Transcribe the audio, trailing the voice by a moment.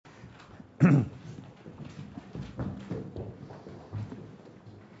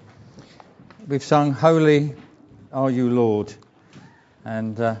We've sung Holy Are You Lord,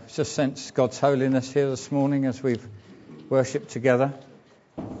 and just sensed God's holiness here this morning as we've worshipped together.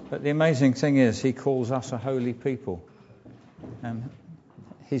 But the amazing thing is He calls us a holy people.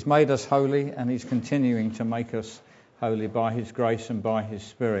 He's made us holy, and He's continuing to make us holy by His grace and by His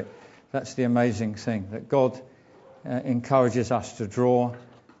Spirit. That's the amazing thing, that God encourages us to draw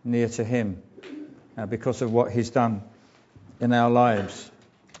near to Him because of what He's done in our lives.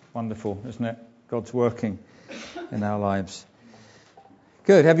 Wonderful, isn't it? God's working in our lives.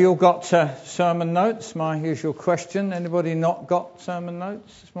 Good. Have you all got sermon notes? My usual question. Anybody not got sermon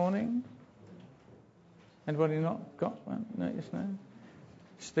notes this morning? Anybody not got one? No.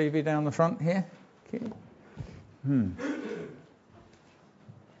 Stevie down the front here. Okay.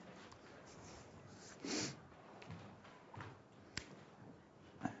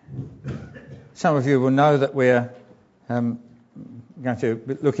 Some of you will know that we're going to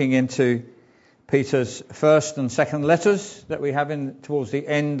be looking into Peter's first and second letters that we have towards the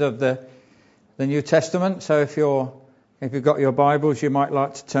end of the New Testament. So if you've got your Bibles, you might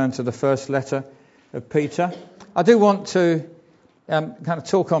like to turn to the first letter of Peter. I do want to kind of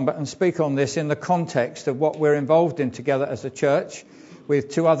talk on and speak on this in the context of what we're involved in together as a church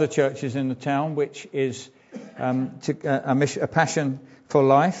with two other churches in the town, which is a passion for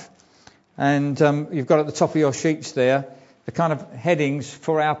life. And you've got at the top of your sheets there the kind of headings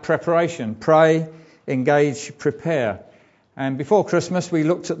for our preparation: pray, engage, prepare. And before Christmas we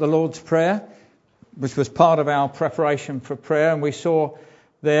looked at the Lord's Prayer, which was part of our preparation for prayer, and we saw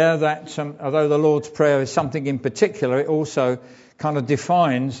there that although the Lord's Prayer is something in particular, it also kind of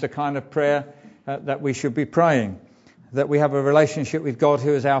defines the kind of prayer that we should be praying, that we have a relationship with God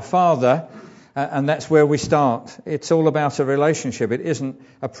who is our Father, and that's where we start. It's all about a relationship. It isn't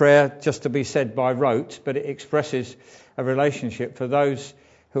a prayer just to be said by rote, but it expresses a relationship for those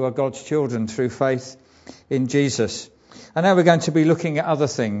who are God's children through faith in Jesus. And now we're going to be looking at other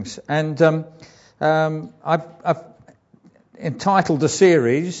things. And I've entitled the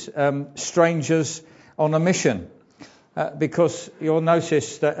series Strangers on a Mission, because you'll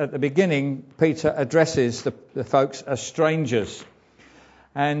notice that at the beginning Peter addresses the folks as strangers.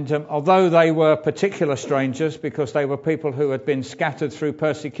 And although they were particular strangers because they were people who had been scattered through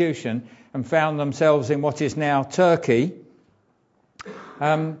persecution and found themselves in what is now Turkey,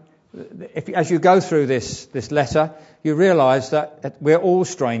 as you go through this letter, you realise that we're all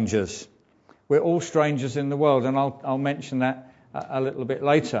strangers. We're all strangers in the world, and I'll mention that a little bit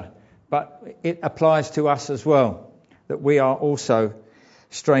later. But it applies to us as well, that we are also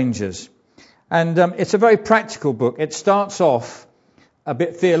strangers. And it's a very practical book. It starts off a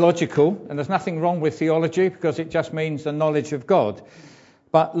bit theological, and there's nothing wrong with theology because it just means the knowledge of God.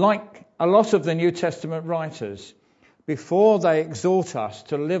 But like a lot of the New Testament writers, before they exhort us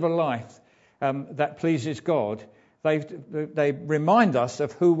to live a life that pleases God, they remind us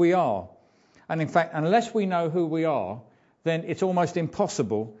of who we are. And in fact, unless we know who we are, then it's almost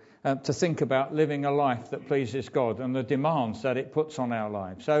impossible to think about living a life that pleases God and the demands that it puts on our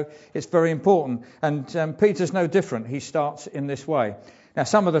lives. So it's very important. And Peter's no different. He starts in this way. Now,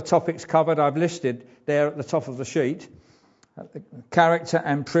 some of the topics covered I've listed there at the top of the sheet. The character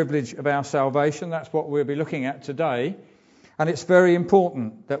and privilege of our salvation. That's what we'll be looking at today. And it's very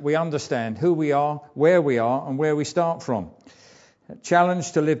important that we understand who we are, and where we start from. A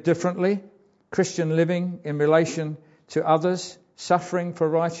challenge to live differently. Christian living in relation to others. Suffering for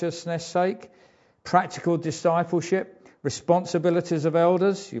righteousness' sake, practical discipleship, responsibilities of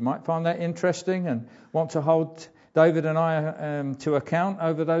elders. You might find that interesting and want to hold David and I to account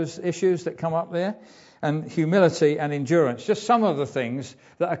over those issues that come up there. And humility and endurance. Just some of the things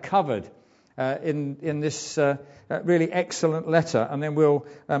that are covered in this really excellent letter. And then we'll,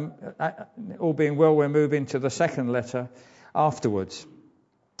 all being well, we'll move into the second letter afterwards.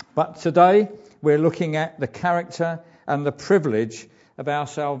 But today we're looking at the character and the privilege of our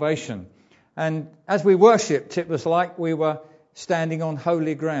salvation. And as we worshipped, it was like we were standing on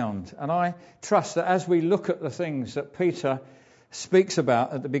holy ground. And I trust that as we look at the things that Peter speaks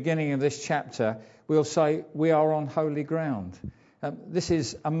about at the beginning of this chapter, we'll say we are on holy ground. This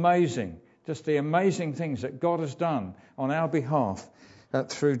is amazing, just the amazing things that God has done on our behalf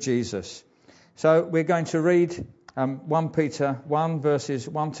through Jesus. So we're going to read 1 Peter 1 verses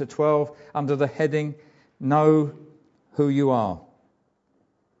 1 to 12 under the heading, Know Who You Are.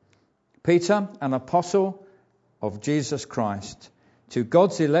 Peter, an apostle of Jesus Christ, to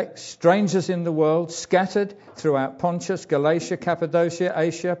God's elect, strangers in the world, scattered throughout Pontus, Galatia, Cappadocia,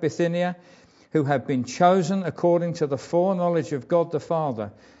 Asia, Bithynia, who have been chosen according to the foreknowledge of God the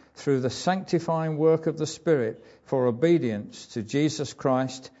Father, through the sanctifying work of the Spirit for obedience to Jesus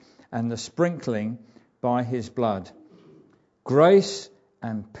Christ and the sprinkling by his blood. Grace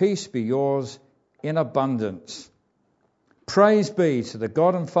and peace be yours in abundance. Praise be to the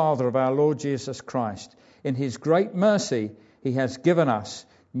God and Father of our Lord Jesus Christ. In his great mercy, he has given us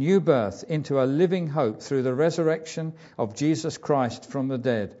new birth into a living hope through the resurrection of Jesus Christ from the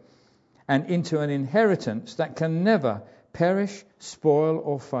dead, and into an inheritance that can never perish, spoil,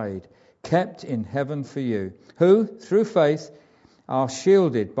 or fade, kept in heaven for you, who, through faith, are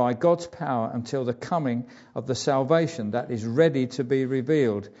shielded by God's power until the coming of the salvation that is ready to be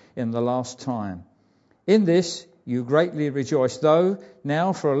revealed in the last time. In this you greatly rejoice, though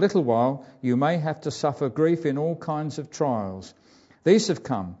now for a little while you may have to suffer grief in all kinds of trials. These have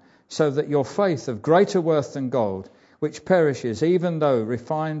come so that your faith, of greater worth than gold, which perishes even though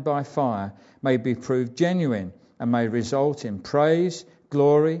refined by fire, may be proved genuine and may result in praise,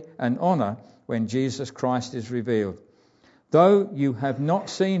 glory and honour when Jesus Christ is revealed. Though you have not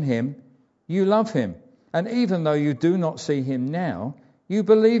seen him, you love him. And even though you do not see him now, you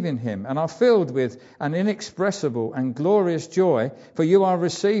believe in him and are filled with an inexpressible and glorious joy, for you are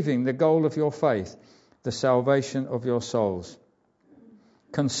receiving the goal of your faith, the salvation of your souls.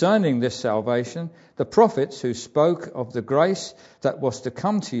 Concerning this salvation, the prophets who spoke of the grace that was to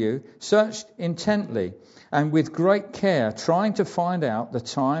come to you searched intently and with great care, trying to find out the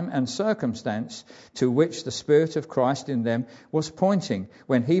time and circumstance to which the Spirit of Christ in them was pointing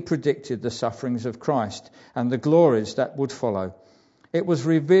when he predicted the sufferings of Christ and the glories that would follow. It was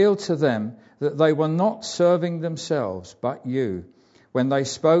revealed to them that they were not serving themselves but you, when they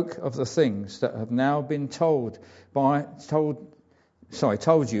spoke of the things that have now been told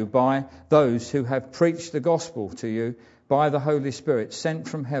you by those who have preached the gospel to you by the Holy Spirit sent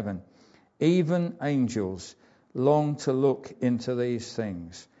from heaven. Even angels long to look into these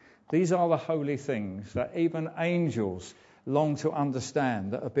things. These are the holy things that even angels long to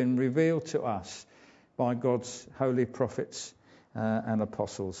understand, that have been revealed to us by God's holy prophets and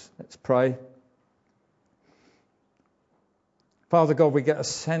apostles. Let's pray. Father God, we get a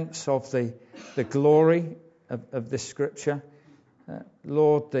sense of the glory of this scripture.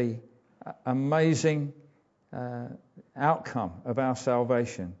 Lord, the amazing outcome of our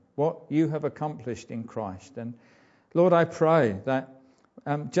salvation, what you have accomplished in Christ. And Lord, I pray that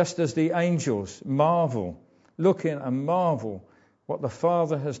just as the angels look in and marvel what the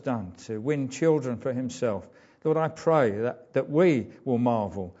Father has done to win children for himself, Lord, I pray that we will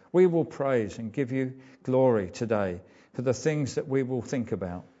marvel, we will praise and give you glory today for the things that we will think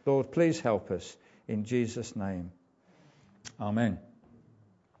about. Lord, please help us in Jesus' name. Amen.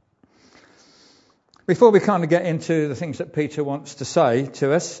 Before we kind of get into the things that Peter wants to say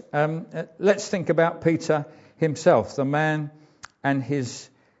to us, let's think about Peter himself, the man and his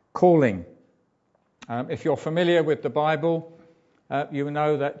calling. If you're familiar with the Bible, you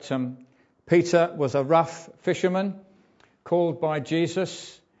know that Peter was a rough fisherman, called by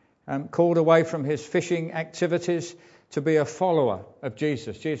Jesus, called away from his fishing activities to be a follower of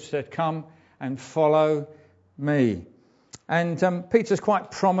Jesus. Jesus said, "Come and follow me." And Peter's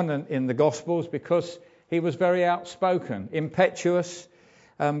quite prominent in the Gospels because he was very outspoken, impetuous,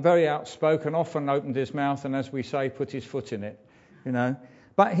 very outspoken, often opened his mouth and, as we say, put his foot in it, you know.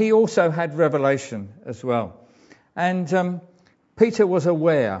 But he also had revelation as well. And Peter was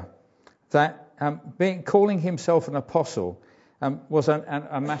aware that calling himself an apostle was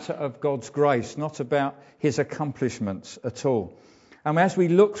a matter of God's grace, not about his accomplishments at all. And as we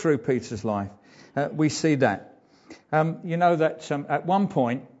look through Peter's life, we see that. You know that at one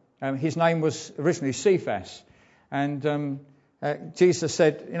point his name was originally Cephas, and Jesus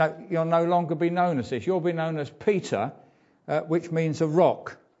said, "You know, you'll no longer be known as this. You'll be known as Peter, which means a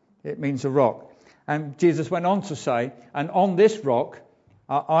rock. It means a rock." And Jesus went on to say, "And on this rock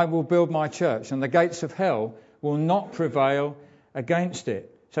I will build my church, and the gates of hell will not prevail against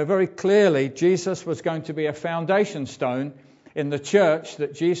it." So very clearly, Jesus was going to be a foundation stone in the church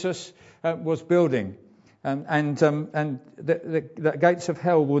that Jesus was building. And the gates of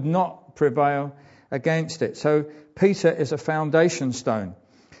hell would not prevail against it. So Peter is a foundation stone.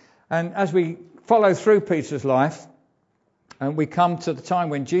 And as we follow through Peter's life, and we come to the time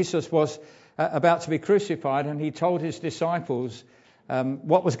when Jesus was about to be crucified, and he told his disciples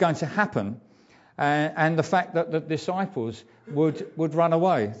what was going to happen, and the fact that the disciples would run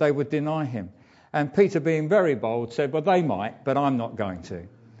away, they would deny him. And Peter, being very bold, said, "Well, they might, but I'm not going to.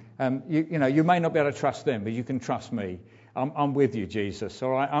 You may not be able to trust them, but you can trust me. I'm with you, Jesus. All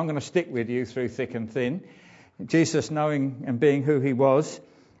right, I'm going to stick with you through thick and thin." Jesus, knowing and being who he was,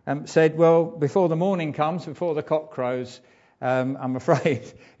 said, "Well, before the morning comes, before the cock crows, I'm afraid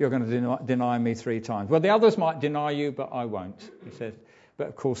you're going to deny me 3 times. Well, the others might deny you, but I won't, he said. But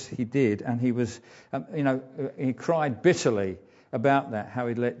of course he did, and he was, he cried bitterly about that, how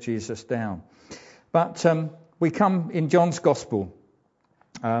he'd let Jesus down. But we come in John's Gospel,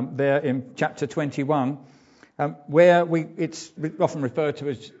 there in chapter 21, where it's often referred to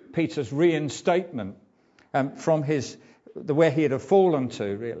as Peter's reinstatement from where he had fallen to,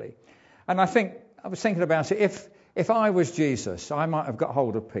 really. And I was thinking about it. If I was Jesus, I might have got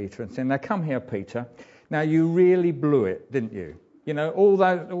hold of Peter and said, "Now come here, Peter. Now you really blew it, didn't you? You know, all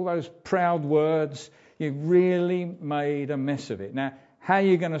those proud words, you really made a mess of it. Now, how are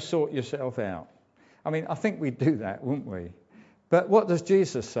you going to sort yourself out?" I mean, I think we'd do that, wouldn't we? But what does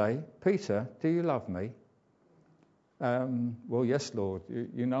Jesus say? "Peter, do you love me?" "Well, yes, Lord.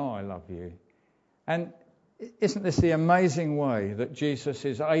 You know I love you." And isn't this the amazing way that Jesus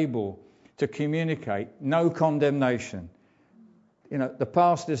is able to communicate no condemnation? You know, the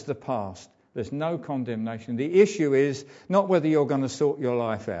past is the past. There's no condemnation. The issue is not whether you're going to sort your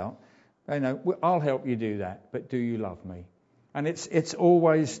life out. You know, I'll help you do that, but do you love me? And it's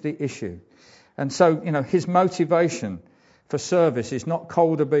always the issue. And so, you know, his motivation for service is not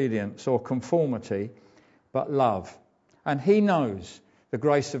cold obedience or conformity, but love. And he knows the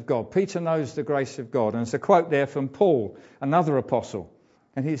grace of God. Peter knows the grace of God. And there's a quote there from Paul, another apostle.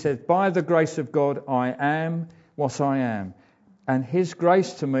 And he says, "By the grace of God, I am what I am. And his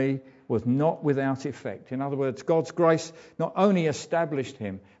grace to me was not without effect." In other words, God's grace not only established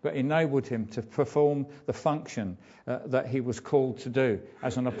him, but enabled him to perform the function that he was called to do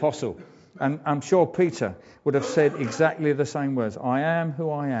as an apostle. And I'm sure Peter would have said exactly the same words. "I am who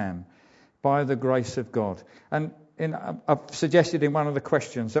I am by the grace of God." And I've suggested in one of the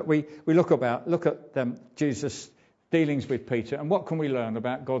questions that we look at Jesus' dealings with Peter, and what can we learn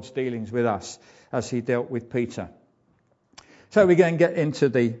about God's dealings with us as he dealt with Peter. So we go and get into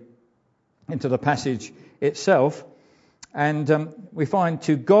the passage itself, and we find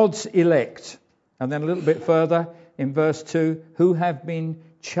to God's elect, and then a little bit further in verse 2, who have been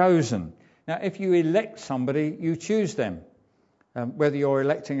chosen. Now, if you elect somebody, you choose them. Whether you're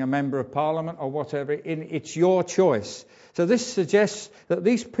electing a member of parliament or whatever, it's your choice. So this suggests that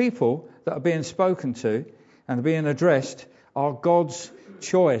these people that are being spoken to and being addressed are God's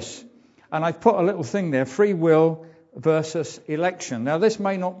choice. And I've put a little thing there, free will versus election. Now, this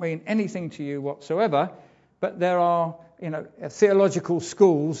may not mean anything to you whatsoever, but there are, theological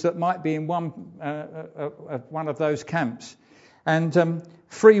schools that might be in one of those camps. And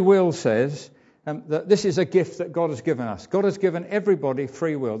free will says that this is a gift that God has given us. God has given everybody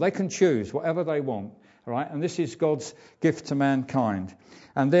free will. They can choose whatever they want, right? And this is God's gift to mankind.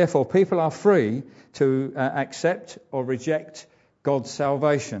 And therefore, people are free to accept or reject God's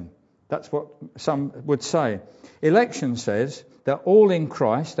salvation. That's what some would say. Election says that all in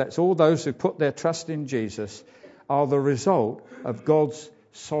Christ, that's all those who put their trust in Jesus, are the result of God's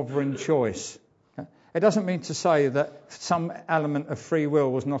sovereign choice. It doesn't mean to say that some element of free will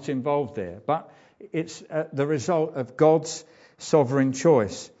was not involved there, but it's the result of God's sovereign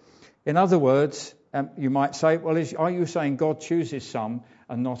choice. In other words, you might say, well, are you saying God chooses some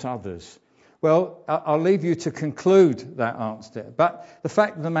and not others? Well, I'll leave you to conclude that answer. But the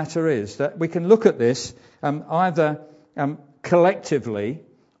fact of the matter is that we can look at this either collectively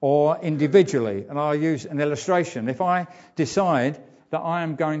or individually. And I'll use an illustration. If I decide that I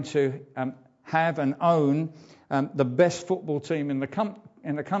am going to have and own the best football team in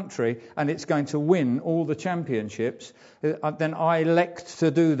the country, and it's going to win all the championships, then I elect to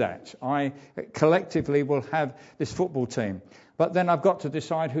do that. I collectively will have this football team. But then I've got to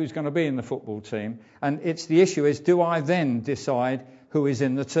decide who's going to be in the football team. And the issue is, do I then decide who is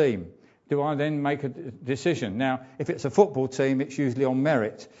in the team? Do I then make a decision? Now, if it's a football team, it's usually on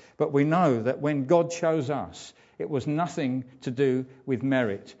merit. But we know that when God chose us, it was nothing to do with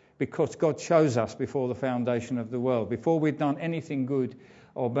merit, because God chose us before the foundation of the world, before we'd done anything good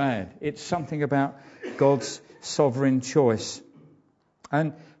or bad. It's something about God's sovereign choice.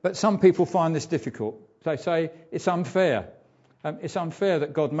 But some people find this difficult. They say it's unfair. It's unfair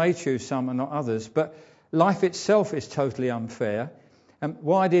that God may choose some and not others, but life itself is totally unfair.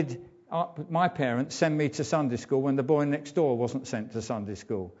 Why did my parents send me to Sunday school when the boy next door wasn't sent to Sunday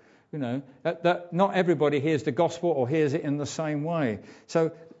school? That not everybody hears the gospel or hears it in the same way.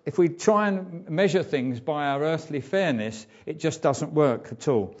 So if we try and measure things by our earthly fairness, it just doesn't work at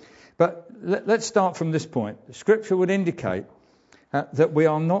all. But let's start from this point. Scripture would indicate that we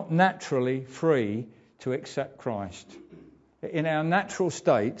are not naturally free to accept Christ. In our natural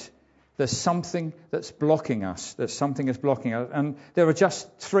state, there's something that's blocking us. And there are just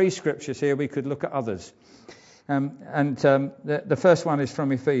 3 scriptures here. We could look at others. The first one is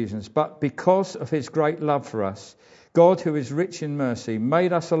from Ephesians. But because of his great love for us, God, who is rich in mercy,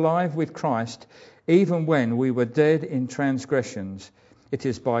 made us alive with Christ, even when we were dead in transgressions. It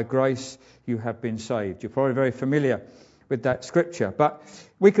is by grace you have been saved. You're probably very familiar with that scripture. But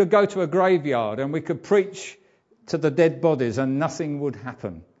we could go to a graveyard and we could preach to the dead bodies and nothing would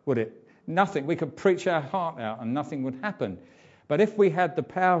happen, would it? Nothing. We could preach our heart out and nothing would happen. But if we had the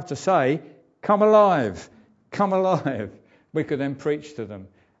power to say, come alive, we could then preach to them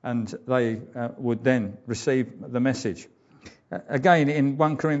and they would then receive the message. Again, in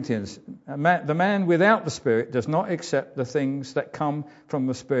 1 Corinthians, the man without the Spirit does not accept the things that come from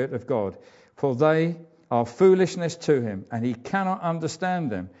the Spirit of God, for they are foolishness to him, and he cannot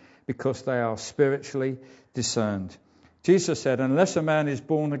understand them because they are spiritually discerned. Jesus said, unless a man is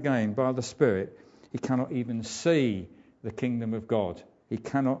born again by the Spirit, he cannot even see the kingdom of God. He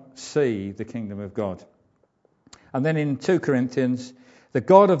cannot see the kingdom of God. And then in 2 Corinthians, the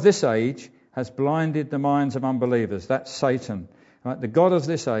God of this age has blinded the minds of unbelievers. That's Satan. Right? The God of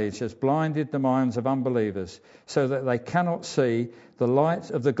this age has blinded the minds of unbelievers so that they cannot see the light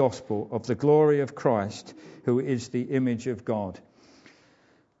of the gospel of the glory of Christ, who is the image of God.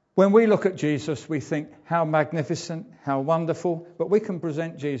 When we look at Jesus, we think how magnificent, how wonderful, but we can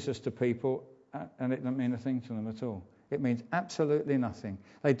present Jesus to people and it doesn't mean a thing to them at all. It means absolutely nothing.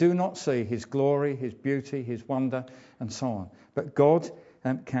 They do not see his glory, his beauty, his wonder, and so on. But God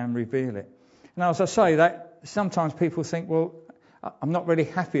can reveal it. Now, as I say, that sometimes people think, well, I'm not really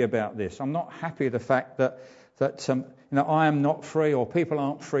happy about this. I'm not happy the fact that I am not free or people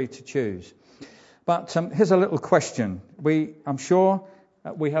aren't free to choose. But here's a little question. I'm sure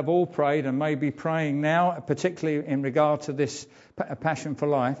we have all prayed and may be praying now, particularly in regard to this passion for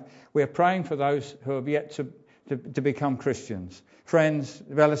life. We are praying for those who have yet to become Christians. Friends,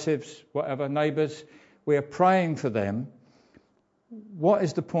 relatives, whatever, neighbours. We are praying for them. What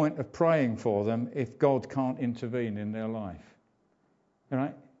is the point of praying for them if God can't intervene in their life? All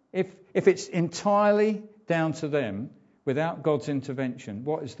right? If it's entirely down to them, without God's intervention,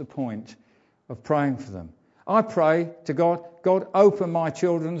 what is the point of praying for them? I pray to God, God, open my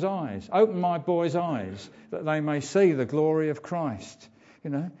children's eyes, open my boys' eyes, that they may see the glory of Christ.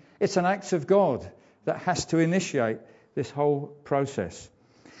 You know, it's an act of God that has to initiate this whole process.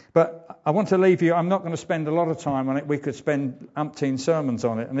 But I want to leave you, I'm not going to spend a lot of time on it. We could spend umpteen sermons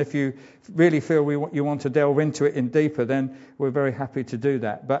on it. And if you really feel you want to delve into it in deeper, then we're very happy to do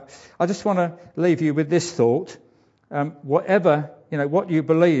that. But I just want to leave you with this thought. Whatever, what you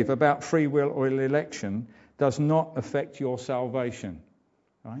believe about free will or election does not affect your salvation.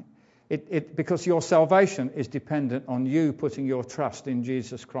 Right? Because your salvation is dependent on you putting your trust in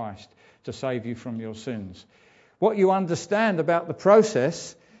Jesus Christ to save you from your sins. What you understand about the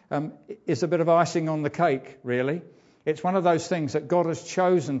process is a bit of icing on the cake, really. It's one of those things that God has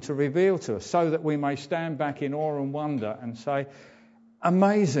chosen to reveal to us so that we may stand back in awe and wonder and say,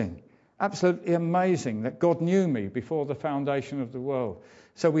 amazing, absolutely amazing that God knew me before the foundation of the world.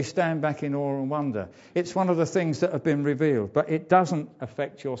 So we stand back in awe and wonder. It's one of the things that have been revealed, but it doesn't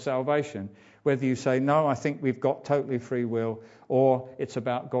affect your salvation, whether you say, no, I think we've got totally free will, or it's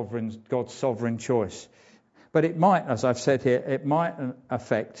about God's sovereign choice. But it might, as I've said here, it might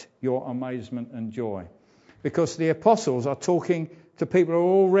affect your amazement and joy. Because the apostles are talking to people who are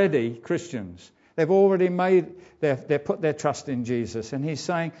already Christians. They've already put their trust in Jesus. And he's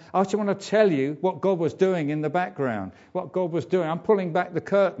saying, I just want to tell you what God was doing in the background. What God was doing. I'm pulling back the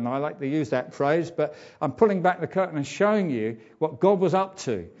curtain. I like to use that phrase. But I'm pulling back the curtain and showing you what God was up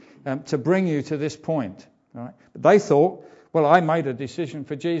to bring you to this point. Right? But they thought, well, I made a decision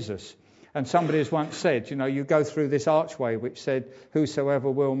for Jesus. And somebody has once said, you go through this archway which said,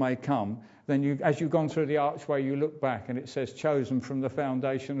 whosoever will may come. Then as you've gone through the archway, you look back and it says, chosen from the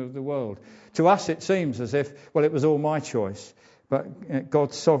foundation of the world. To us, it seems as if, well, it was all my choice. But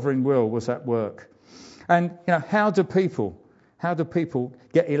God's sovereign will was at work. And, how do people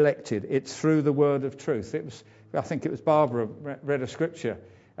get elected? It's through the word of truth. I think it was Barbara read a scripture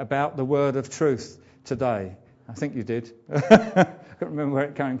about the word of truth today. I think you did. I can't remember where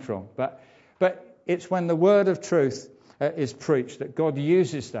it came from. But it's when the word of truth is preached that God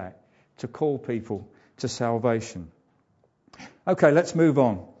uses that to call people to salvation. Okay, let's move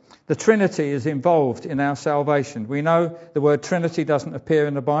on. The Trinity is involved in our salvation. We know the word Trinity doesn't appear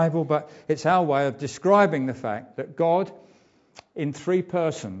in the Bible, but it's our way of describing the fact that God, in three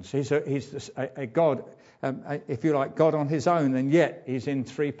persons, he's a God, if you like, God on his own, and yet he's in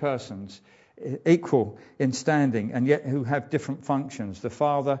three persons, equal in standing, and yet who have different functions, the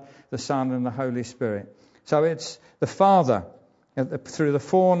Father, the Son, and the Holy Spirit. So it's the Father through the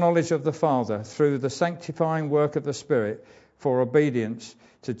foreknowledge of the Father, through the sanctifying work of the Spirit, for obedience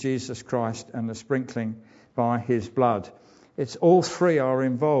to Jesus Christ and the sprinkling by his blood. It's all three are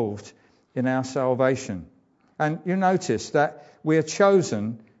involved in our salvation. And you notice that we are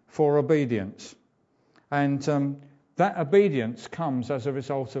chosen for obedience. And that obedience comes as a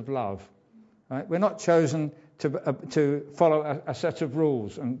result of love. Right? We're not chosen to follow a set of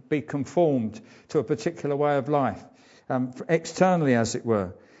rules and be conformed to a particular way of life, externally as it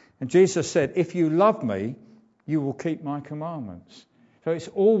were. And Jesus said, if you love me, you will keep my commandments. So it's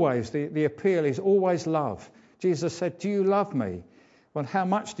always, the appeal is always love. Jesus said, do you love me? Well, how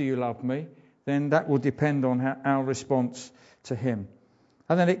much do you love me? Then that will depend on our response to him.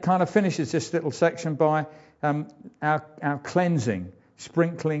 And then it kind of finishes this little section by our cleansing,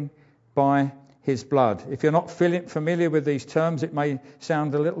 sprinkling by his blood. If you're not familiar with these terms, it may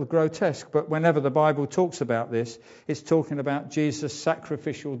sound a little grotesque, but whenever the Bible talks about this, it's talking about Jesus'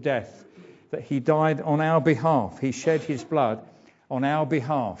 sacrificial death, that he died on our behalf. He shed his blood on our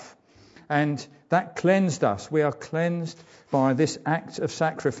behalf. And that cleansed us. We are cleansed by this act of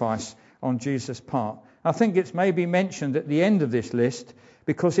sacrifice on Jesus' part. I think it's maybe mentioned at the end of this list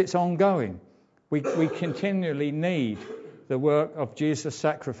because it's ongoing. We continually need the work of Jesus'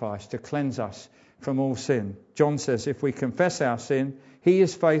 sacrifice to cleanse us from all sin. John says, if we confess our sin, he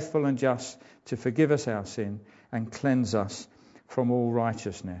is faithful and just to forgive us our sin and cleanse us from all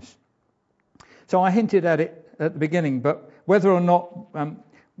righteousness. So I hinted at it at the beginning, but whether or not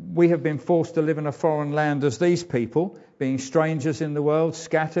we have been forced to live in a foreign land as these people, being strangers in the world,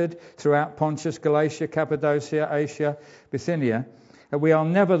 scattered throughout Pontus, Galatia, Cappadocia, Asia, Bithynia, we are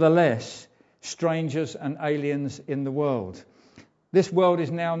nevertheless strangers and aliens in the world. This world is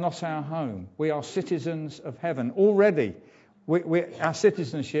now not our home. We are citizens of heaven. Already, our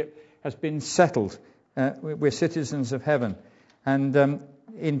citizenship has been settled. We're citizens of heaven. And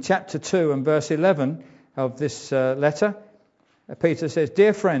in chapter 2 and verse 11 of this letter, Peter says,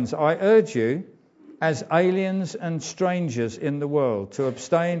 dear friends, I urge you, as aliens and strangers in the world, to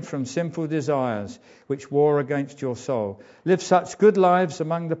abstain from sinful desires which war against your soul. Live such good lives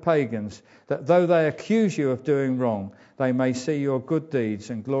among the pagans, that though they accuse you of doing wrong, they may see your good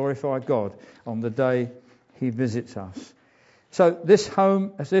deeds and glorify God on the day he visits us. So this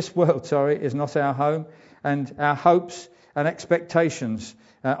world, is not our home, and our hopes and expectations,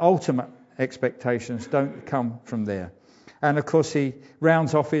 ultimate expectations, don't come from there. And of course he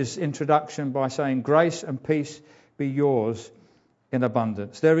rounds off his introduction by saying, grace and peace be yours in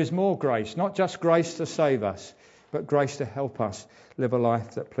abundance. There is more grace, not just grace to save us, but grace to help us live a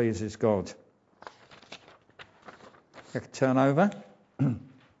life that pleases God. I can turn over.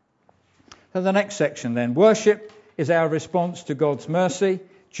 So the next section then. Worship is our response to God's mercy.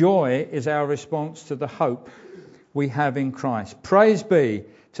 Joy is our response to the hope we have in Christ. Praise be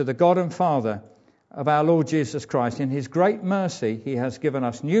to the God and Father of our Lord Jesus Christ. In his great mercy, he has given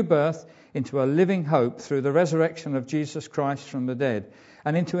us new birth into a living hope through the resurrection of Jesus Christ from the dead,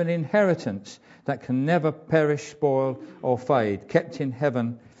 and into an inheritance that can never perish, spoil, or fade, kept in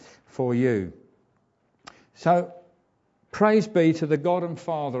heaven for you. So, praise be to the God and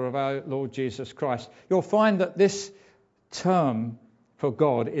Father of our Lord Jesus Christ. You'll find that this term for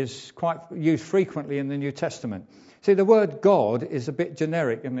God is quite used frequently in the New Testament. See, the word God is a bit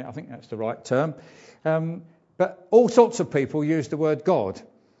generic, isn't it? I think that's the right term. But all sorts of people use the word God.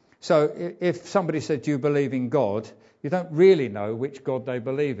 So if somebody said, do you believe in God? You don't really know which God they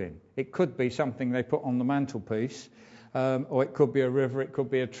believe in. It could be something they put on the mantelpiece, or it could be a river, it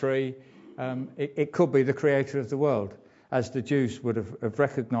could be a tree, it could be the creator of the world, as the Jews would have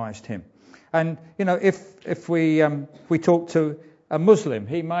recognised him. And, you know, if we talk to a Muslim,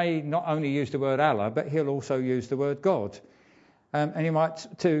 he may not only use the word Allah, but he'll also use the word God. And he might,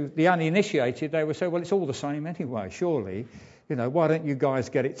 to the uninitiated, they would say, well, it's all the same anyway, surely. You know, why don't you guys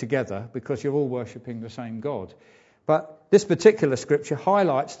get it together, because you're all worshipping the same God. But this particular scripture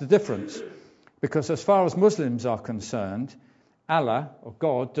highlights the difference, because as far as Muslims are concerned, Allah, or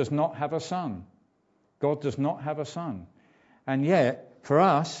God, does not have a son. God does not have a son. And yet, for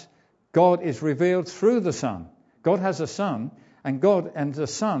us, God is revealed through the Son. God has a son, and God and the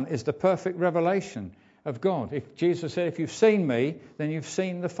Son is the perfect revelation of God. If Jesus said, if you've seen me, then you've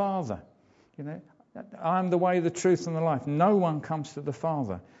seen the Father. You know, I am the way, the truth, and the life. No one comes to the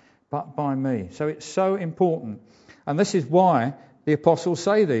Father but by me. So it's so important. And this is why the apostles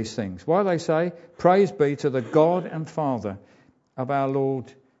say these things. Why they say, praise be to the God and Father of our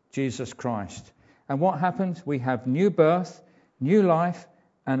Lord Jesus Christ. And what happens? We have new birth, new life,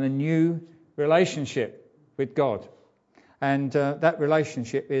 and a new relationship with God. And that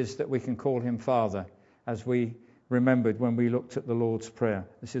relationship is that we can call him Father as we remembered when we looked at the Lord's Prayer.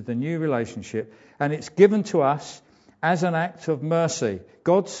 This is the new relationship, and it's given to us as an act of mercy.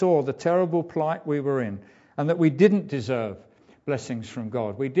 God saw the terrible plight we were in, and that we didn't deserve blessings from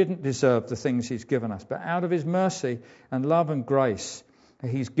God. We didn't deserve the things he's given us, but out of his mercy and love and grace,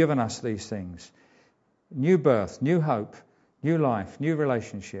 he's given us these things. New birth, new hope, new life, new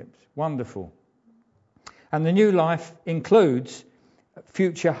relationships. Wonderful. And the new life includes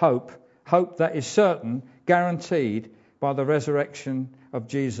future hope, hope that is certain, guaranteed by the resurrection of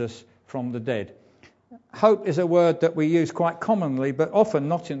Jesus from the dead. Hope is a word that we use quite commonly, but often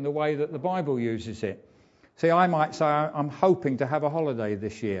not in the way that the Bible uses it. See, I might say I'm hoping to have a holiday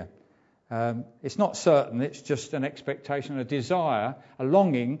this year. It's not certain, it's just an expectation, a desire, a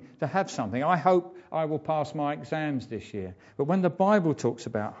longing to have something. I hope I will pass my exams this year. But when the Bible talks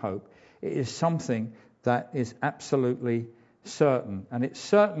about hope, it is something that is absolutely certain. And it's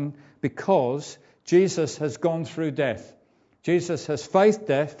certain because Jesus has gone through death. Jesus has faced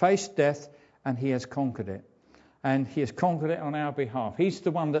death, and he has conquered it. And he has conquered it on our behalf. He's the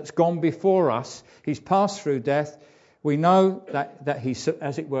one that's gone before us. He's passed through death. We know that he,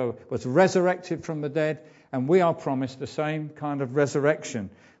 as it were, was resurrected from the dead, and we are promised the same kind of resurrection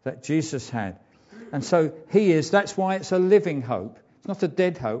that Jesus had. And so he is, that's why it's a living hope. It's not a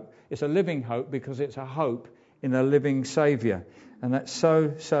dead hope, it's a living hope because it's a hope in a living Saviour. And that's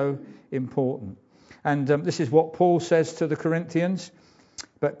so, so important. And this is what Paul says to the Corinthians.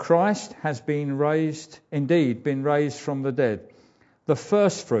 But Christ has been raised from the dead, the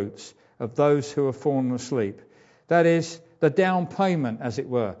first fruits of those who have fallen asleep. That is the down payment, as it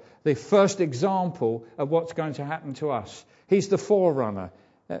were, the first example of what's going to happen to us. He's the forerunner.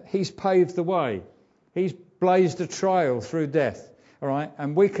 He's paved the way. He's blazed a trail through death. All right,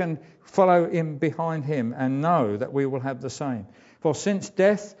 and we can follow in behind him and know that we will have the same. For since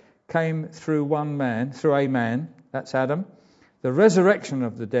death came through a man, that's Adam, the resurrection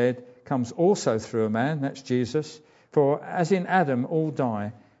of the dead comes also through a man, that's Jesus. For as in Adam all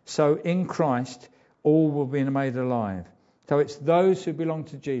die, so in Christ all will be made alive. So it's those who belong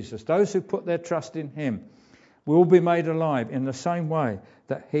to Jesus, those who put their trust in him, will be made alive in the same way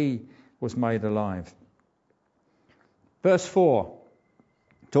that he was made alive. Verse 4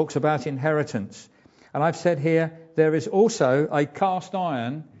 talks about inheritance. And I've said here, there is also a cast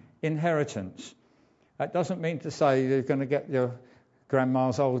iron inheritance. That doesn't mean to say you're going to get your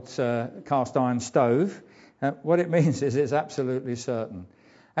grandma's old cast iron stove. What it means is it's absolutely certain.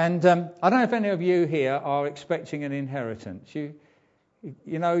 And I don't know if any of you here are expecting an inheritance. You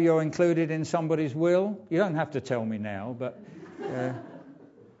know you're included in somebody's will. You don't have to tell me now,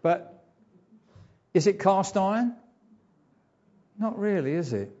 but is it cast iron? Not really,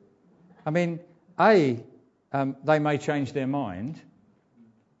 is it? I mean, A, they may change their mind.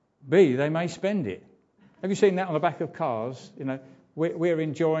 B, they may spend it. Have you seen that on the back of cars? You know, we're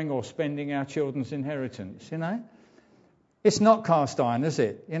enjoying or spending our children's inheritance, you know. It's not cast iron, is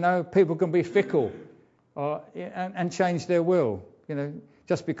it? You know, people can be fickle and change their will, you know,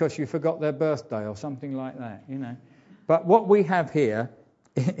 just because you forgot their birthday or something like that, you know. But what we have here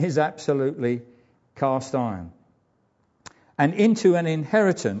is absolutely cast iron. And into an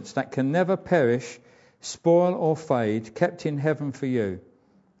inheritance that can never perish, spoil or fade, kept in heaven for you.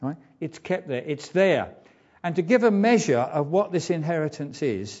 Right? It's kept there. It's there. And to give a measure of what this inheritance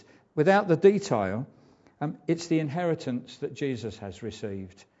is, without the detail, it's the inheritance that Jesus has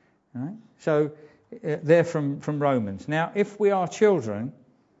received. Right? So they're from Romans. Now, if we are children,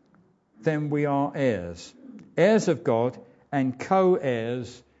 then we are heirs. Heirs of God and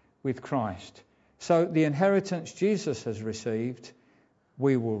co-heirs with Christ. So the inheritance Jesus has received,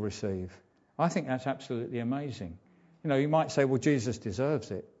 we will receive. I think that's absolutely amazing. You know, you might say, well, Jesus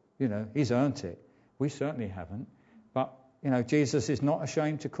deserves it. You know, he's earned it. We certainly haven't. But, you know, Jesus is not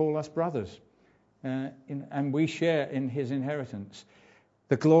ashamed to call us brothers. And we share in his inheritance.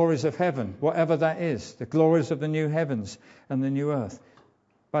 The glories of heaven, whatever that is. The glories of the new heavens and the new earth.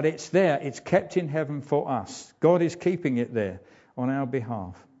 But it's there. It's kept in heaven for us. God is keeping it there on our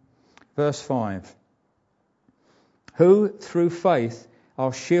behalf. Verse 5. Who, through faith,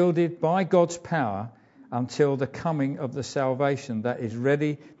 are shielded by God's power until the coming of the salvation that is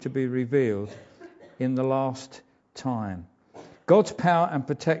ready to be revealed in the last time. God's power and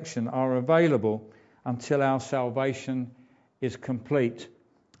protection are available until our salvation is complete.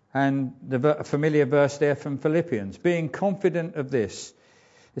 And the familiar verse there from Philippians, being confident of this.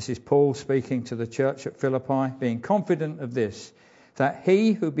 This is Paul speaking to the church at Philippi, being confident of this, that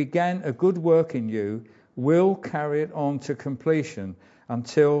he who began a good work in you will carry it on to completion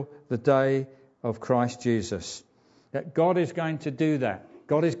until the day of Christ Jesus. That God is going to do that.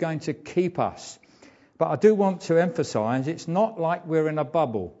 God is going to keep us. But I do want to emphasise it's not like we're in a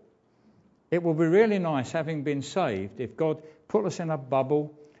bubble. It will be really nice, having been saved, if God put us in a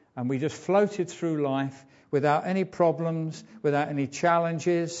bubble and we just floated through life without any problems, without any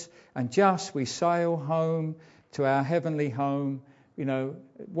challenges, and just we sail home to our heavenly home. You know,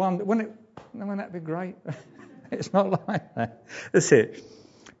 wouldn't that be great? It's not like that. That's it.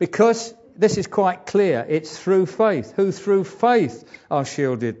 Because this is quite clear. It's through faith. Who through faith are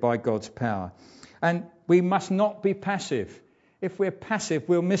shielded by God's power. And we must not be passive. If we're passive,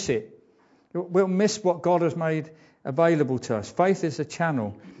 we'll miss it. We'll miss what God has made available to us. Faith is a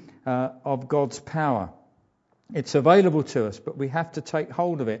channel of God's power. It's available to us, but we have to take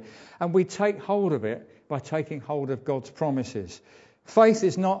hold of it. And we take hold of it by taking hold of God's promises. Faith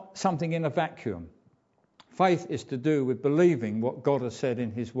is not something in a vacuum. Faith is to do with believing what God has said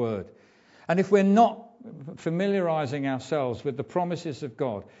in his word. And if we're not familiarising ourselves with the promises of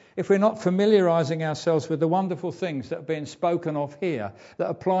God, if we're not familiarising ourselves with the wonderful things that are being spoken of here that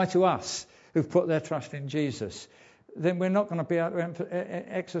apply to us who've put their trust in Jesus, then we're not going to be able to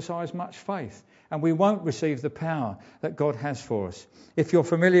exercise much faith, and we won't receive the power that God has for us. If you're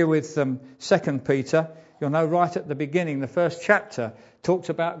familiar with 2 Peter, you'll know right at the beginning, the first chapter talks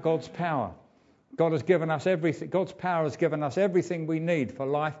about God's power. God has given us everything. God's power has given us everything we need for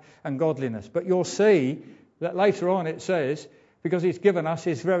life and godliness. But you'll see that later on it says, because he's given us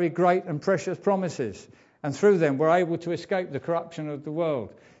his very great and precious promises, and through them we're able to escape the corruption of the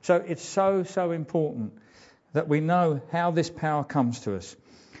world. So it's so important that we know how this power comes to us.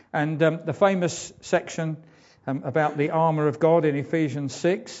 And the famous section about the armour of God in Ephesians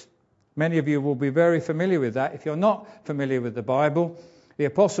 6, many of you will be very familiar with that. If you're not familiar with the Bible, the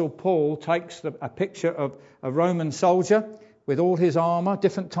Apostle Paul takes a picture of a Roman soldier with all his armour,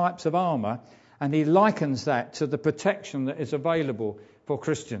 different types of armour, and he likens that to the protection that is available for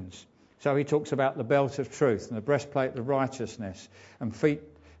Christians. So he talks about the belt of truth and the breastplate of righteousness and feet,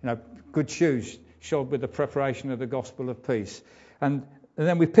 good shoes shod with the preparation of the gospel of peace. And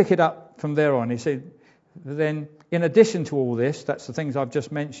then we pick it up from there on. He said, then in addition to all this, that's the things I've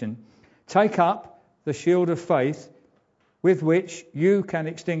just mentioned, take up the shield of faith with which you can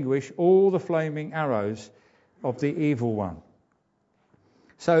extinguish all the flaming arrows of the evil one.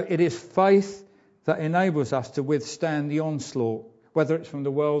 So it is faith that enables us to withstand the onslaught, whether it's from the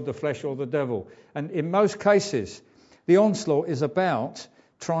world, the flesh, or the devil. And in most cases, the onslaught is about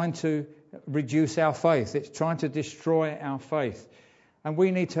trying to reduce our faith. It's trying to destroy our faith. And we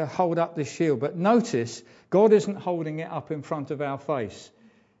need to hold up this shield. But notice, God isn't holding it up in front of our face.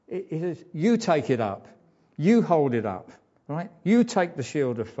 It is, you take it up. You hold it up. Right? You take the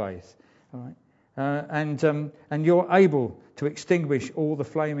shield of faith. Right? And you're able to extinguish all the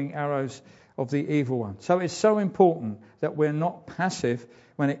flaming arrows of the evil one. So it's so important that we're not passive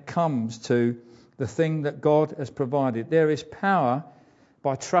when it comes to the thing that God has provided. There is power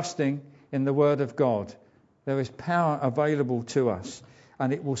by trusting in the Word of God. There is power available to us,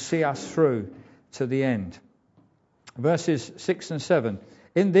 and it will see us through to the end. Verses 6 and 7.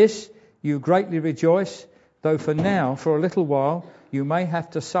 In this you greatly rejoice, though for now, for a little while, you may have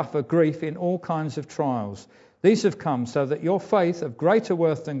to suffer grief in all kinds of trials. These have come so that your faith, of greater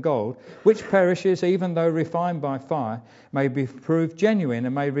worth than gold, which perishes even though refined by fire, may be proved genuine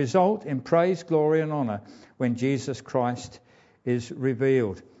and may result in praise, glory and honour when Jesus Christ is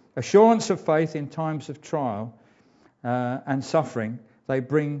revealed. Assurance of faith in times of trial and suffering, they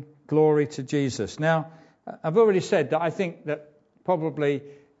bring glory to Jesus. Now, I've already said that I think that probably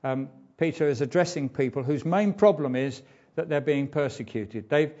Peter is addressing people whose main problem is that they're being persecuted.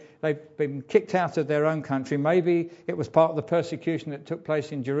 They've been kicked out of their own country. Maybe it was part of the persecution that took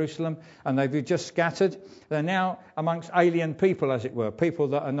place in Jerusalem, and they've just scattered. They're now amongst alien people, as it were, people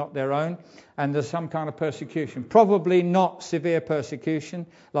that are not their own, and there's some kind of persecution. Probably not severe persecution,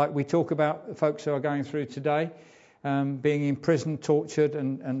 like we talk about folks who are going through today, being imprisoned, tortured,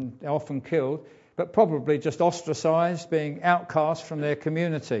 and often killed, but probably just ostracised, being outcast from their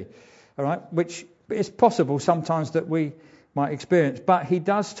community. All right, which it's possible sometimes that we might experience. But he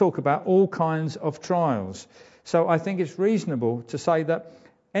does talk about all kinds of trials. So I think it's reasonable to say that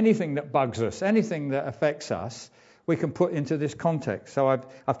anything that bugs us, anything that affects us, we can put into this context. So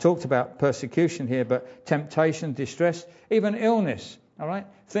I've talked about persecution here, but temptation, distress, even illness, all right?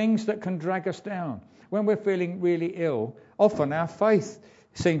 Things that can drag us down. When we're feeling really ill, often our faith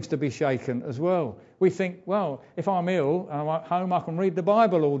seems to be shaken as well. We think, well, if I'm ill and I'm at home, I can read the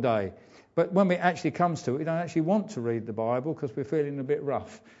Bible all day. But when it actually comes to it, we don't actually want to read the Bible because we're feeling a bit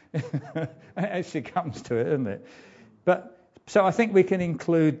rough. It actually comes to it, isn't it? But so I think we can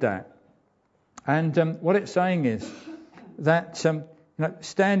include that. And what it's saying is that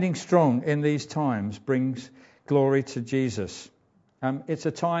standing strong in these times brings glory to Jesus. It's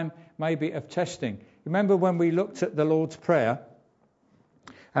a time maybe of testing. Remember when we looked at the Lord's Prayer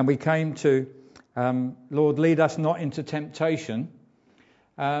and we came to, Lord, lead us not into temptation.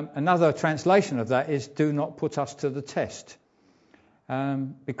 Another translation of that is, do not put us to the test.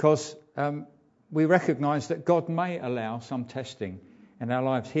 Because we recognise that God may allow some testing in our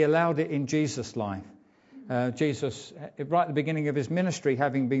lives. He allowed it in Jesus' life. Jesus, right at the beginning of his ministry,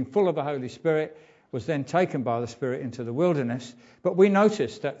 having been full of the Holy Spirit, was then taken by the Spirit into the wilderness. But we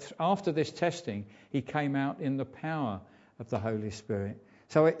noticed that after this testing, he came out in the power of the Holy Spirit.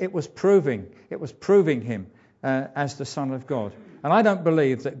 So it was proving him as the Son of God. And I don't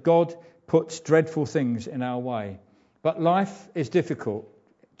believe that God puts dreadful things in our way. But life is difficult,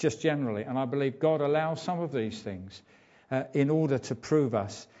 just generally. And I believe God allows some of these things in order to prove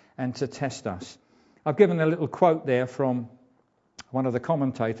us and to test us. I've given a little quote there from one of the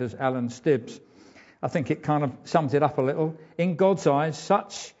commentators, Alan Stibbs. I think it kind of sums it up a little. In God's eyes,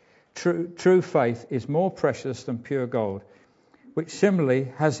 such true faith is more precious than pure gold, which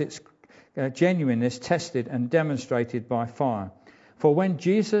similarly has its genuineness tested and demonstrated by fire. For when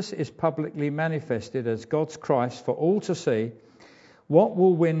Jesus is publicly manifested as God's Christ for all to see, what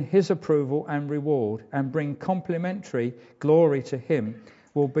will win his approval and reward and bring complementary glory to him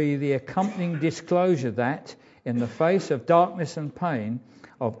will be the accompanying disclosure that, in the face of darkness and pain,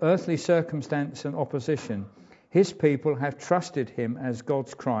 of earthly circumstance and opposition, his people have trusted him as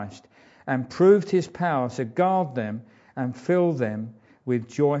God's Christ and proved his power to guard them and fill them with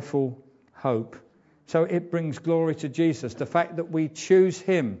joyful hope. So it brings glory to Jesus, the fact that we choose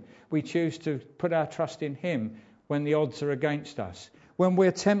him. We choose to put our trust in him when the odds are against us. When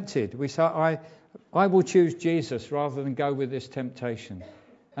we're tempted, we say, I will choose Jesus rather than go with this temptation.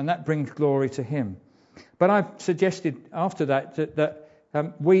 And that brings glory to him. But I've suggested after that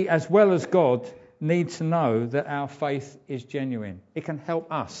we, as well as God, need to know that our faith is genuine. It can help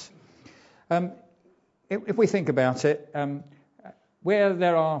us. If we think about it, where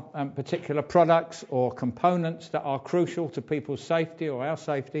there are particular products or components that are crucial to people's safety or our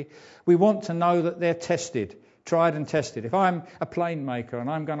safety, we want to know that they're tested, tried and tested. If I'm a plane maker and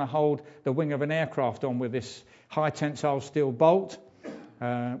I'm going to hold the wing of an aircraft on with this high tensile steel bolt,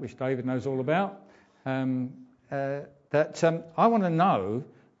 which David knows all about, I want to know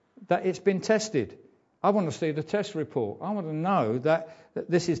that it's been tested. I want to see the test report. I want to know that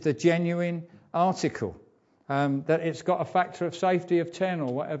this is the genuine article, that it's got a factor of safety of 10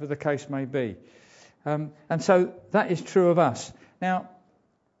 or whatever the case may be. And so that is true of us. Now,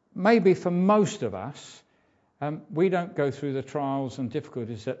 maybe for most of us, we don't go through the trials and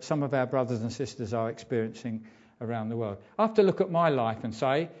difficulties that some of our brothers and sisters are experiencing around the world. I have to look at my life and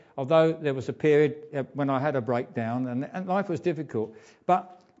say, although there was a period when I had a breakdown and life was difficult,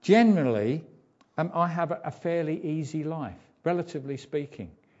 but generally I have a fairly easy life, relatively speaking.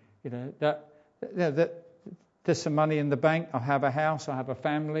 That there's some money in the bank, I have a house, I have a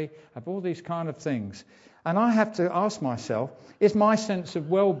family, I have all these kind of things. And I have to ask myself, is my sense of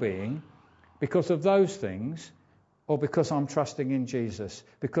well-being because of those things, or because I'm trusting in Jesus,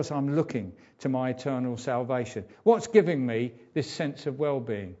 because I'm looking to my eternal salvation? What's giving me this sense of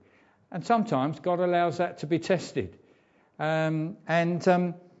well-being? And sometimes God allows that to be tested.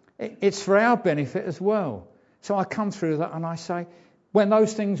 It's for our benefit as well. So I come through that and I say, when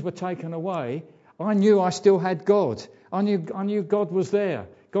those things were taken away, I knew I still had God. I knew God was there.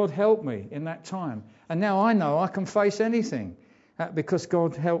 God helped me in that time. And now I know I can face anything because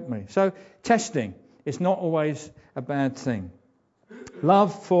God helped me. So testing is not always a bad thing.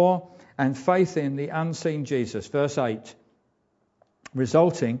 Love for and faith in the unseen Jesus, verse 8,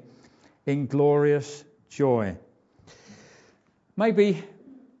 resulting in glorious joy. Maybe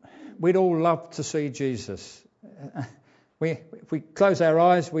we'd all love to see Jesus. If we close our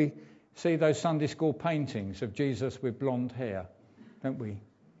eyes, we see those Sunday school paintings of Jesus with blonde hair, don't we?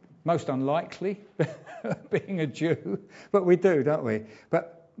 Most unlikely, being a Jew, but we do, don't we?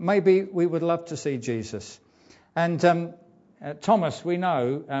 But maybe we would love to see Jesus. And Thomas, we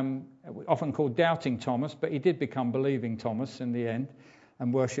know, often called Doubting Thomas, but he did become Believing Thomas in the end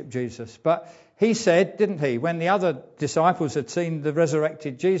and worship Jesus. But he said, didn't he, when the other disciples had seen the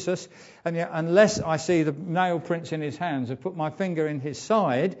resurrected Jesus, and yet, unless I see the nail prints in his hands and put my finger in his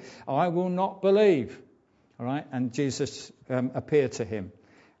side, I will not believe. All right? And Jesus appeared to him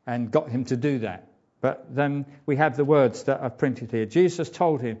and got him to do that. But then we have the words that I've printed here. Jesus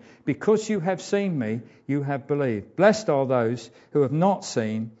told him, because you have seen me, you have believed. Blessed are those who have not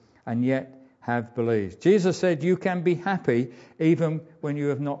seen and yet have believed. Jesus said, you can be happy even when you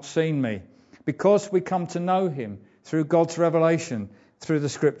have not seen me. Because we come to know him through God's revelation, through the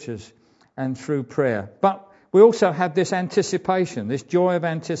Scriptures and through prayer. But we also have this anticipation, this joy of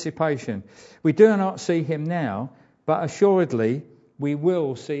anticipation. We do not see him now, but assuredly we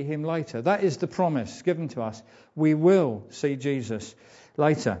will see him later. That is the promise given to us. We will see Jesus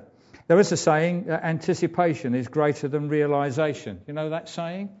later. There is a saying that anticipation is greater than realization. You know that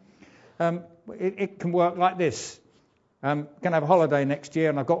saying? It can work like this. I'm going to have a holiday next year,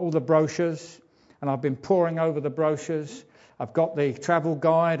 and I've got all the brochures, and I've been poring over the brochures. I've got the travel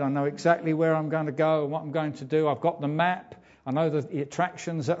guide. I know exactly where I'm going to go and what I'm going to do. I've got the map. I know the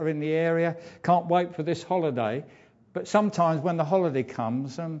attractions that are in the area. Can't wait for this holiday. But sometimes when the holiday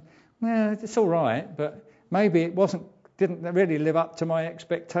comes, it's all right, but maybe it didn't really live up to my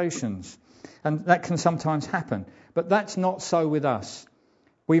expectations. And that can sometimes happen. But that's not so with us.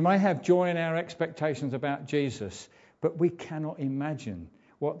 We may have joy in our expectations about Jesus, but we cannot imagine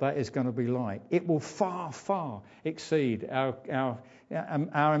what that is going to be like. It will far, far exceed our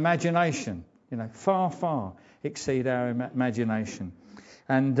imagination. Far exceed our imagination.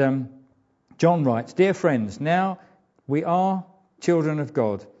 And John writes, "Dear friends, now we are children of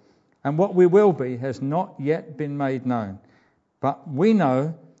God, and what we will be has not yet been made known. But we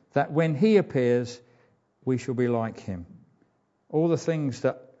know that when he appears, we shall be like him." All the things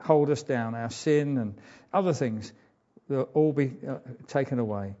that hold us down, our sin and other things, will all be taken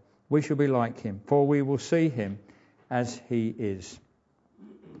away. We shall be like him, for we will see him as he is.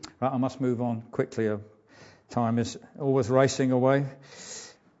 Right, I must move on quickly. Time is always racing away.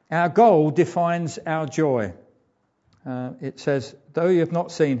 Our goal defines our joy. It says, though you have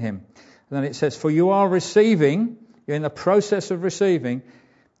not seen him. And then it says, for you are receiving, you're in the process of receiving,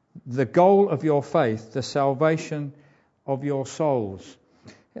 the goal of your faith, the salvation of your souls.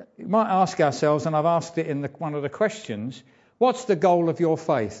 You might ask ourselves, and I've asked it in one of the questions, what's the goal of your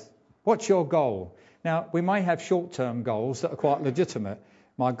faith? What's your goal? Now, we may have short-term goals that are quite legitimate.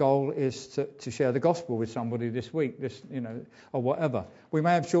 My goal is to share the gospel with somebody this week, or whatever. We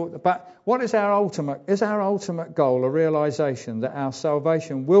may have but what is our ultimate? Is our ultimate goal a realization that our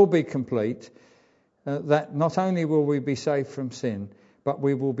salvation will be complete, that not only will we be saved from sin, but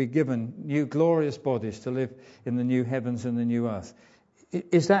we will be given new glorious bodies to live in the new heavens and the new earth?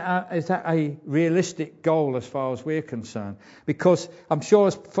 Is that a realistic goal as far as we're concerned? Because I'm sure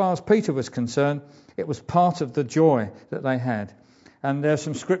as far as Peter was concerned, it was part of the joy that they had. And there are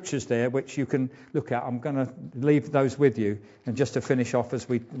some scriptures there which you can look at. I'm going to leave those with you, and just to finish off as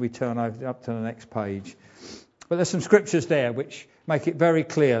we turn up to the next page. But there's some scriptures there which make it very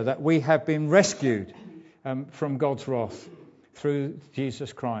clear that we have been rescued from God's wrath through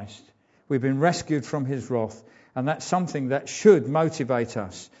Jesus Christ. We've been rescued from his wrath, and that's something that should motivate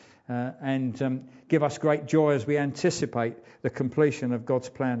us and give us great joy as we anticipate the completion of God's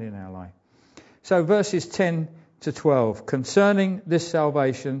plan in our life. So verses 10 to 12. Concerning this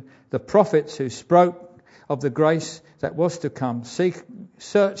salvation, the prophets who spoke of the grace that was to come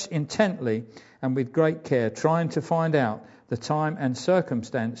searched intently and with great care, trying to find out the time and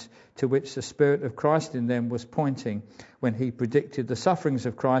circumstance to which the Spirit of Christ in them was pointing when he predicted the sufferings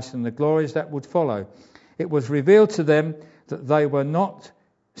of Christ and the glories that would follow. It was revealed to them that they were not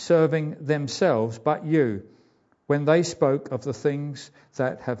serving themselves but you, when they spoke of the things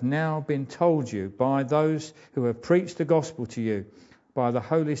that have now been told you by those who have preached the gospel to you by the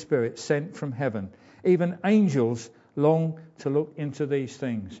Holy Spirit sent from heaven. Even angels long to look into these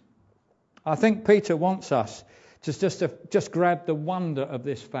things. I think Peter wants us to just grab the wonder of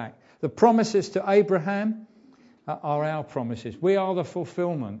this fact. The promises to Abraham are our promises. We are the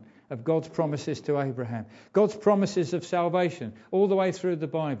fulfillment of God's promises to Abraham. God's promises of salvation all the way through the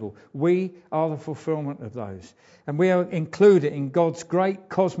Bible. We are the fulfillment of those. And we are included in God's great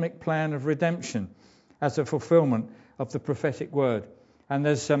cosmic plan of redemption as a fulfillment of the prophetic word. And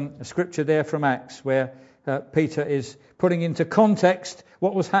there's a scripture there from Acts where Peter is putting into context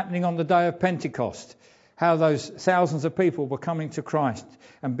what was happening on the day of Pentecost, how those thousands of people were coming to Christ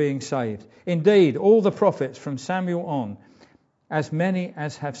and being saved. Indeed, all the prophets from Samuel on, as many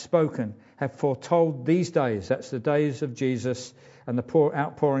as have spoken, have foretold these days. That's the days of Jesus and the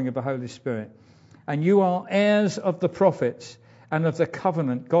outpouring of the Holy Spirit. And you are heirs of the prophets and of the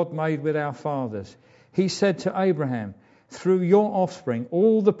covenant God made with our fathers. He said to Abraham, through your offspring,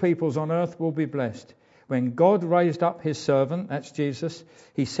 all the peoples on earth will be blessed. When God raised up his servant, that's Jesus,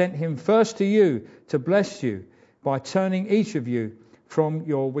 he sent him first to you to bless you by turning each of you from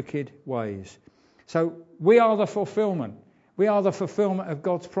your wicked ways. So we are the fulfillment. We are the fulfillment of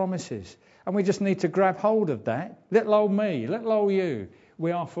God's promises. And we just need to grab hold of that. Little old me, little old you.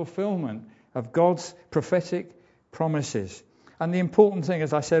 We are fulfillment of God's prophetic promises. And the important thing,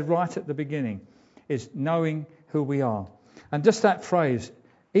 as I said right at the beginning, is knowing who we are. And just that phrase,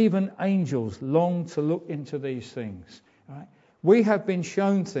 even angels long to look into these things. Right? We have been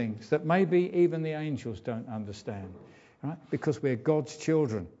shown things that maybe even the angels don't understand, right? Because we're God's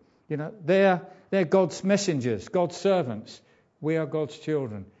children. You know, they're God's messengers, God's servants. We are God's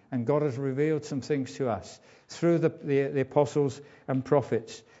children, and God has revealed some things to us through the apostles and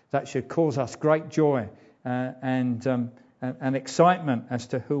prophets that should cause us great joy and excitement as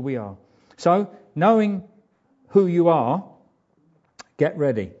to who we are. So, knowing who you are, get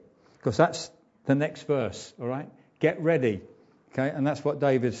ready, because that's the next verse. All right, get ready. Okay, and that's what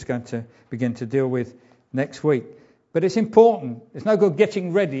David's going to begin to deal with next week. But it's important. It's no good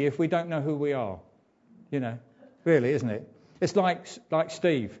getting ready if we don't know who we are. You know, really, isn't it? It's like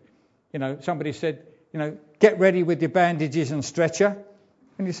Steve. You know, somebody said, you know, get ready with your bandages and stretcher.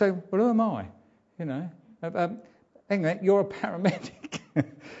 And you say, well, who am I? You know, anyway, you're a paramedic.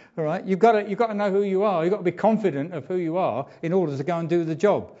 All right, you've got to know who you are. You've got to be confident of who you are in order to go and do the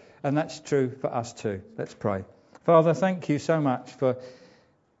job. And that's true for us too. Let's pray. Father, thank you so much for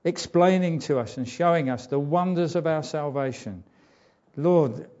explaining to us and showing us the wonders of our salvation.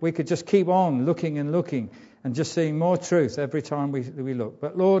 Lord, we could just keep on looking and just seeing more truth every time we look.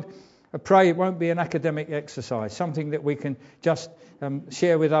 But Lord, I pray it won't be an academic exercise, something that we can just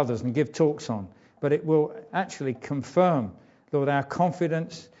share with others and give talks on. But it will actually confirm, Lord, our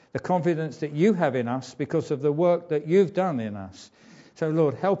confidence, the confidence that you have in us because of the work that you've done in us. So,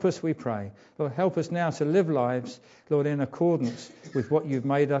 Lord, help us, we pray. Lord, help us now to live lives, Lord, in accordance with what you've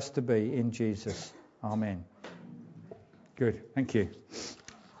made us to be in Jesus. Amen. Good. Thank you.